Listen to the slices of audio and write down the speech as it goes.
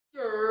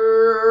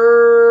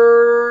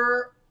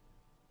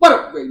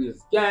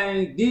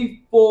Gang,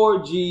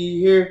 D4G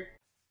here.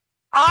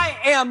 I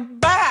am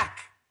back.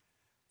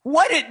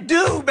 What it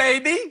do,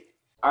 baby?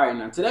 Alright,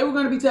 now today we're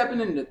going to be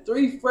tapping into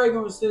 3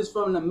 fragrances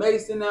from the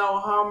Maison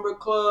Alhambra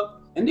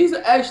Club. And these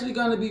are actually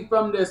going to be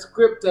from their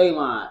Sceptre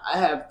line. I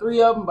have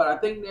 3 of them, but I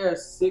think there are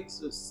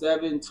 6 or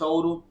 7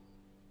 total.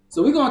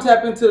 So we're going to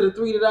tap into the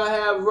 3 that I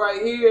have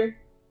right here.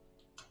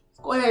 Let's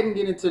go ahead and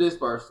get into this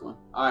first one.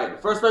 Alright,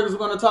 the first fragrance we're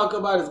going to talk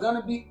about is going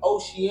to be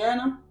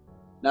Oceana.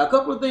 Now, a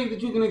couple of things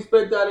that you can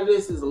expect out of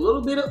this is a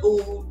little bit of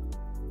oud,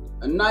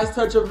 a nice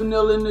touch of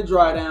vanilla in the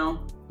dry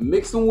down,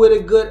 mixing with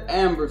a good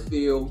amber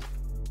feel,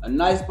 a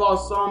nice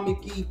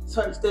balsamic-y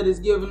touch that is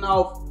given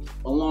off,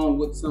 along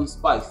with some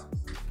spices.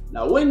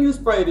 Now, when you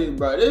spray this,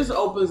 bro, this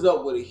opens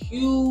up with a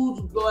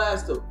huge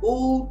blast of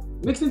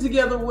oud, mixing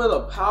together with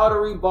a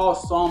powdery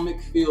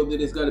balsamic feel that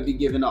it's going to be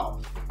giving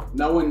off.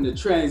 Now, in the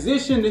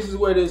transition, this is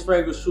where this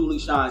fragrance truly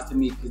shines to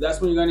me, because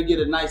that's when you're going to get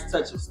a nice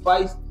touch of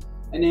spice.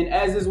 And then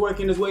as it's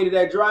working its way to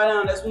that dry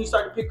down, that's when you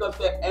start to pick up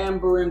that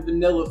amber and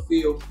vanilla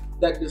feel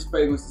that this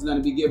fragrance is going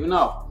to be giving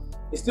off.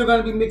 It's still going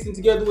to be mixing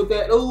together with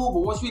that oud, but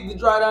once you get the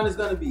dry down, it's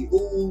going to be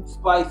oud,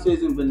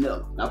 spices, and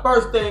vanilla. Now,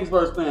 first things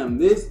first, fam,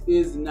 this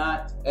is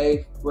not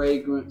a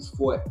fragrance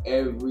for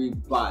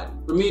everybody.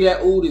 For me,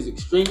 that oud is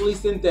extremely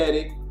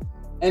synthetic,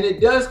 and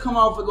it does come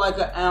off with like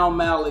an Al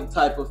Malik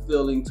type of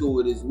feeling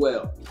to it as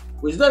well,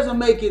 which doesn't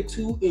make it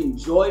too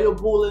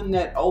enjoyable in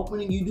that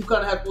opening. You do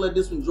kind of have to let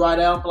this one dry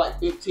down for like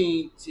 10,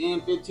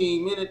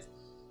 15 minutes.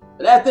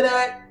 But after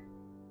that,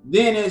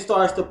 then it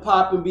starts to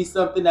pop and be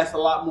something that's a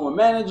lot more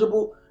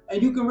manageable,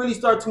 and you can really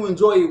start to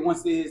enjoy it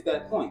once it hits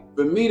that point.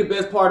 For me, the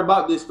best part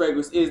about this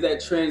fragrance is that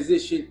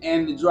transition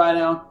and the dry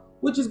down,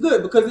 which is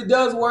good because it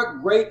does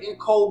work great in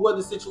cold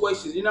weather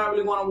situations. You're not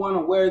really going to want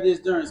to wear this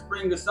during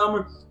spring or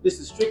summer. This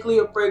is strictly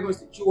a fragrance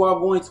that you are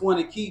going to want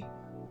to keep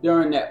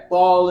during that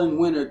fall and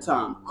winter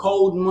time.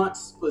 Cold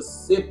months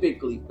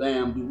specifically,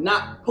 fam. Do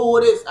not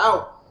pull this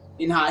out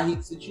in high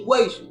heat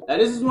situations. Now,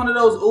 this is one of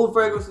those oud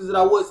fragrances that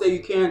I would say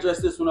you can dress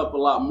this one up a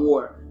lot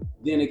more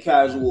than a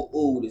casual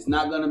oud. It's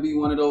not going to be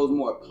one of those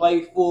more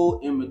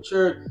playful,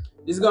 immature.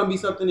 This is going to be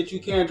something that you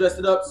can dress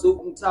it up,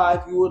 suit and tie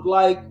if you would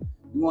like.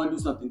 You want to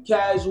do something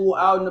casual,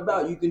 out and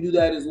about, you can do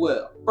that as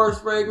well.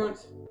 First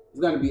fragrance is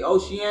going to be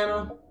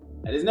Oceana.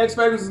 And this next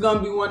fragrance is going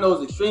to be one of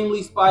those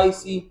extremely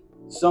spicy,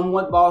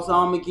 somewhat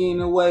balsamic in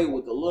a way,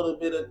 with a little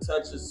bit of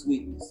touch of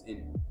sweetness in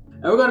it.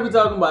 And we're going to be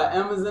talking about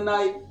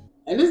Amazonite.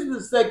 And this is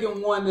the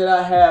second one that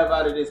I have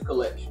out of this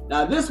collection.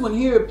 Now, this one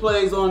here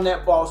plays on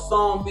that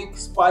balsamic,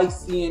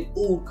 spicy, and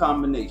oud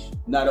combination.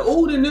 Now, the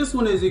oud in this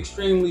one is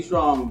extremely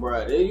strong,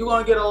 bro. You're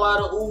going to get a lot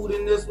of oud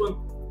in this one.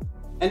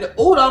 And the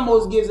oud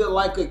almost gives it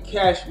like a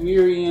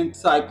Cashmerian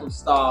type of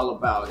style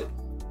about it.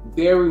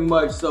 Very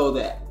much so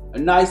that. A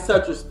nice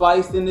touch of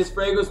spice in this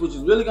fragrance, which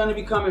is really going to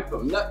be coming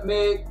from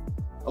nutmeg,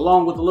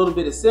 along with a little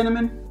bit of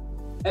cinnamon.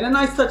 And a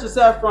nice touch of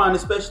saffron,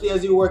 especially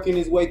as you're working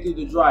his way through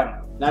the dry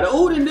down. Now, the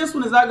oud in this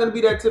one is not going to be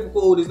that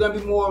typical oud. It's going to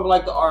be more of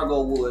like the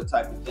Argo wood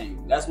type of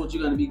thing. That's what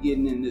you're going to be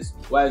getting in this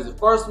one. Whereas the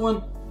first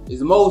one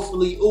is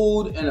mostly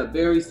oud and a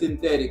very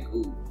synthetic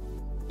oud.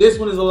 This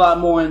one is a lot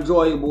more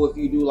enjoyable if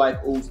you do like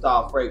oud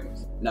style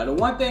fragrance. Now, the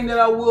one thing that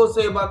I will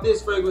say about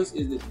this fragrance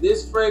is that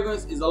this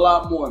fragrance is a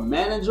lot more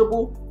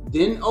manageable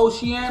than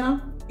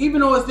Oceana,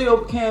 even though it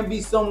still can be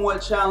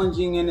somewhat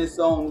challenging in its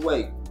own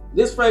way.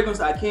 This fragrance,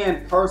 I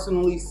can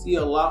personally see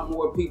a lot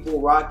more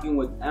people rocking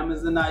with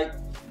Amazonite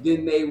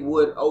than they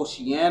would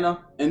Oceana.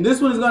 And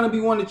this one is going to be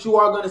one that you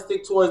are going to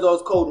stick towards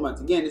those cold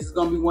months. Again, this is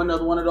going to be one of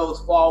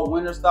those fall,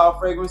 winter style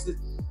fragrances.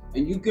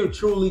 And you can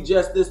truly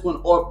just this one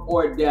up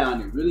or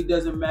down. It really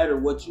doesn't matter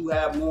what you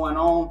have going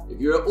on. If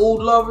you're an oud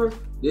lover,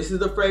 this is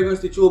the fragrance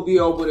that you'll be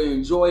able to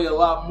enjoy a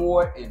lot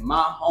more, in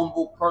my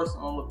humble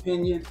personal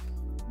opinion,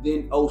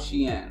 than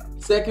Oceana.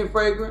 Second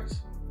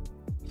fragrance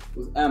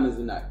was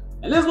Amazonite.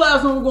 And this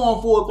last one, we're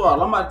going full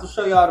throttle. I'm about to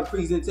show y'all the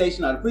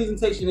presentation. Now, the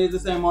presentation is the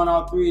same on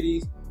all 3 of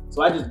these.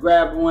 So I just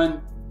grabbed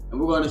one, and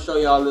we're going to show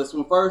y'all this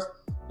one first.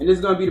 And this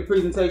is going to be the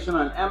presentation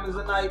on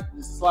Amazonite.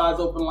 This slides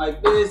open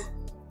like this.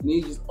 And then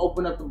you just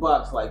open up the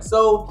box like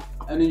so.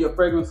 And then your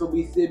fragrance will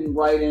be sitting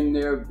right in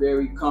there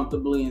very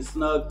comfortably and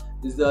snug.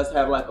 This does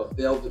have like a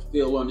velvet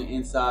feel on the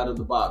inside of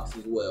the box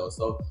as well.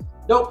 So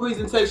dope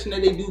presentation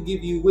that they do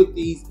give you with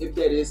these, if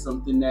that is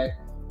something that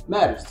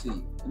matters to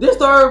you. This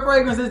third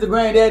fragrance is the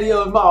granddaddy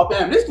of them all,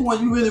 fam. This is the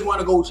one you really want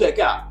to go check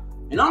out.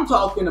 And I'm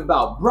talking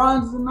about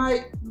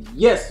Bronzite.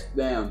 Yes,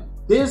 fam.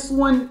 This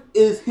one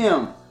is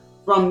him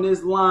from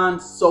this line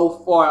so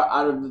far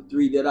out of the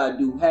 3 that I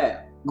do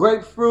have.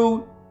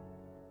 Grapefruit,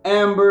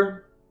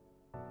 amber,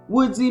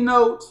 woodsy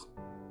notes,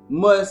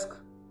 musk,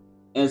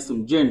 and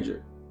some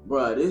ginger.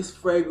 Bruh, this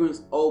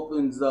fragrance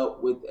opens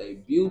up with a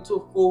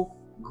beautiful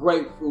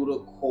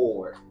grapefruit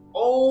accord.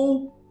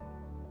 Oh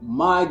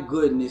my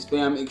goodness,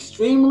 fam.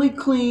 Extremely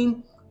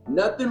clean.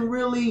 Nothing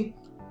really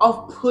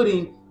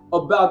off-putting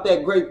about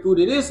that grapefruit.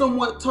 It is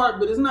somewhat tart,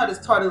 but it's not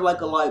as tart as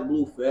like a light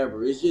blue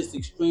forever. It's just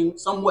extreme,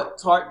 somewhat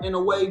tart in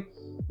a way,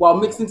 while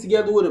mixing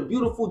together with a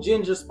beautiful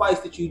ginger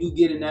spice that you do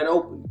get in that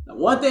opening. Now,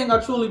 one thing I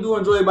truly do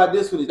enjoy about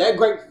this one is that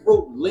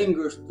grapefruit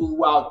lingers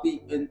throughout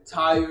the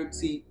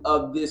entirety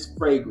of this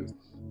fragrance.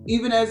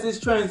 Even as this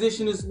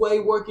transition its way,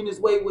 working its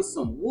way with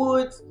some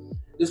woods,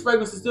 this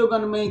fragrance is still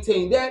going to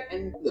maintain that,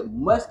 and the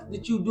musk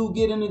that you do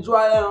get in the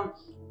dry down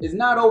is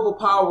not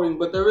overpowering,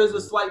 but there is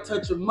a slight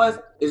touch of musk.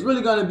 It's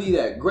really going to be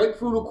that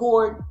grapefruit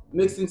accord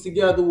mixing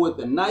together with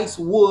the nice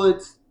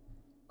woods,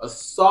 a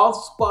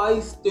soft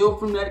spice still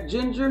from that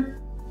ginger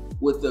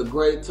with a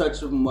great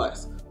touch of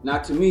musk. Now,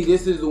 to me,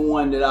 this is the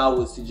one that I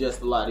would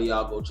suggest a lot of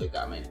y'all go check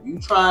out, man. If you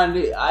trying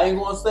it, I ain't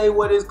gonna say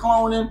what it's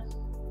cloning,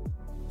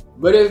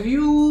 but if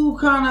you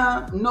kind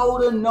of know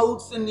the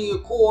notes and the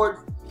accords,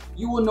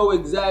 you will know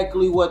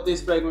exactly what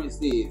this fragrance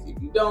is.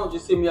 If you don't,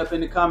 just hit me up in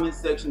the comment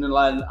section and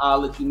I'll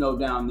let you know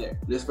down there.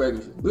 This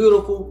fragrance is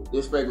beautiful.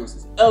 This fragrance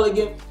is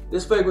elegant.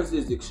 This fragrance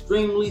is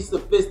extremely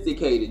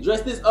sophisticated.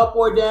 Dress this up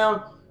or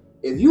down.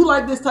 If you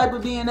like this type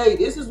of DNA,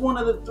 this is one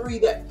of the 3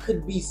 that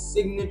could be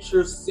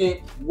signature scent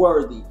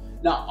worthy.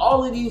 Now,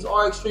 all of these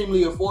are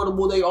extremely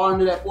affordable. They are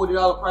under that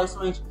 $40 price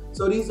range.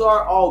 So these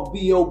are all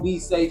BOB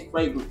safe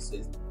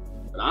fragrances.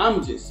 But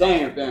I'm just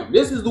saying, fam,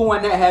 this is the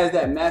one that has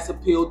that mass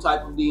appeal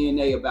type of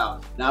DNA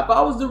about it. Now, if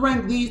I was to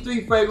rank these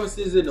 3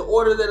 fragrances in the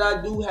order that I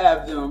do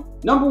have them,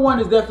 number 1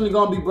 is definitely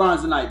going to be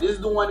Bronzite. This is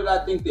the one that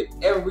I think that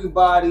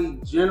everybody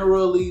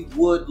generally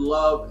would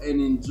love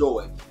and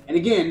enjoy. And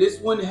again,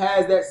 this one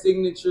has that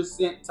signature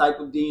scent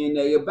type of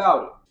DNA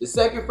about it. The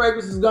second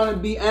fragrance is going to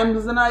be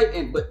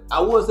Amazonite, but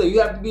I will say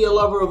you have to be a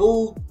lover of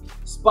oud,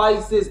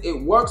 spices. It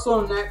works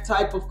on that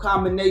type of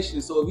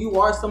combination. So if you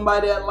are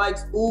somebody that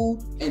likes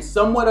oud and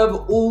somewhat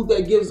of oud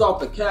that gives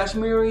off a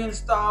Cashmerian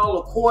style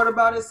accord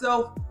about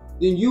itself,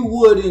 then you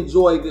would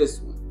enjoy this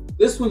one.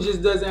 This one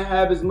just doesn't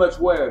have as much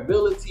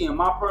wearability, in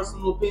my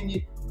personal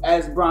opinion,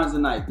 as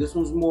Bronzite. This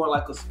one's more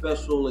like a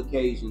special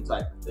occasion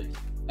type of thing.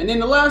 And then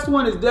the last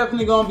one is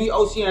definitely going to be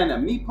Oceana.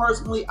 Me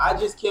personally, I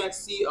just can't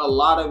see a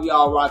lot of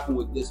y'all rocking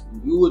with this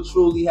one. You would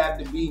truly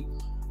have to be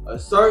a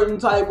certain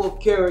type of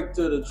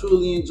character to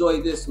truly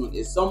enjoy this one.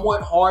 It's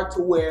somewhat hard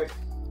to wear,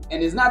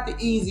 and it's not the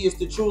easiest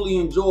to truly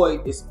enjoy,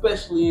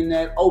 especially in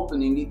that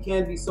opening. It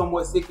can be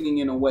somewhat sickening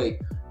in a way.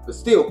 But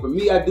still, for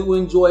me, I do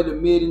enjoy the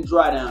mid and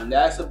dry down.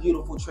 That's a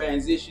beautiful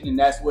transition, and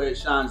that's where it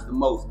shines the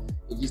most.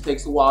 It just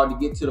takes a while to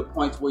get to the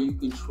points where you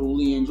can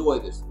truly enjoy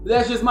this. But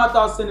that's just my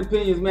thoughts and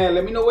opinions, man.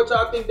 Let me know what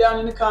y'all think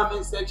down in the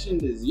comment section.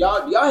 Do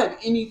y'all have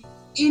any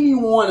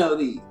one of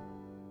these?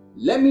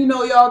 Let me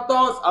know y'all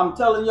thoughts. I'm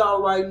telling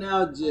y'all right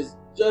now,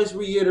 just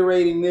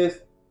reiterating this.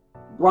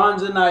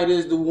 Bronzite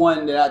is the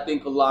one that I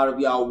think a lot of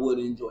y'all would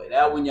enjoy.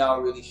 That one y'all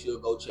really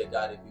should go check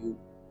out if you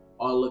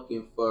are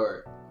looking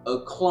for a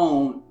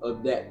clone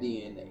of that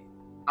DNA.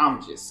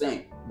 I'm just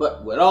saying.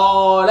 But with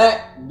all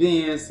that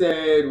being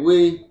said,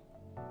 we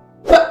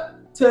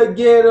to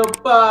get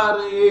up out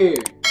of here.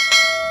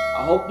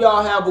 I hope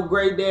y'all have a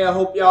great day. I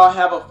hope y'all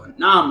have a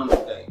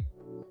phenomenal day.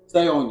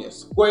 Stay on your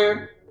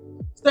square.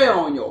 Stay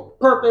on your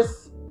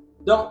purpose.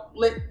 Don't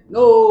let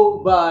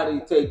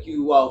nobody take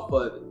you off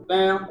of it,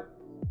 fam.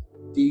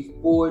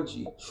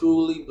 D4G,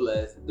 truly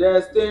blessed,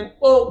 destined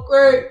for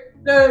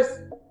greatness.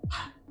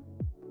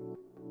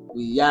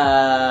 We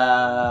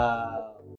are.